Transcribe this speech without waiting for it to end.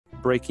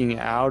breaking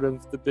out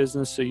of the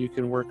business so you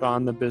can work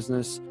on the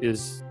business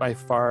is by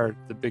far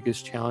the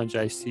biggest challenge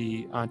I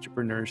see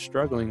entrepreneurs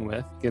struggling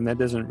with. Again, that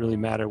doesn't really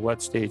matter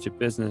what stage of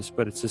business,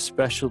 but it's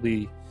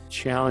especially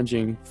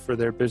challenging for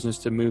their business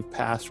to move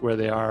past where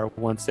they are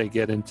once they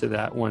get into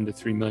that 1 to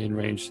 3 million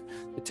range.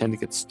 They tend to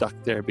get stuck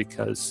there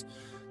because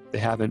they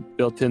haven't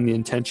built in the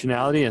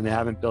intentionality and they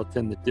haven't built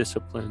in the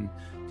discipline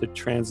to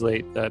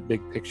translate that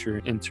big picture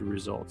into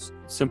results.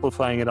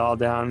 Simplifying it all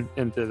down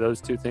into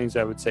those two things,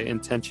 I would say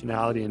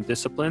intentionality and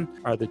discipline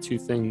are the two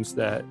things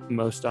that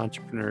most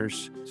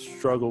entrepreneurs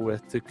struggle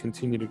with to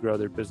continue to grow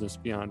their business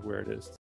beyond where it is.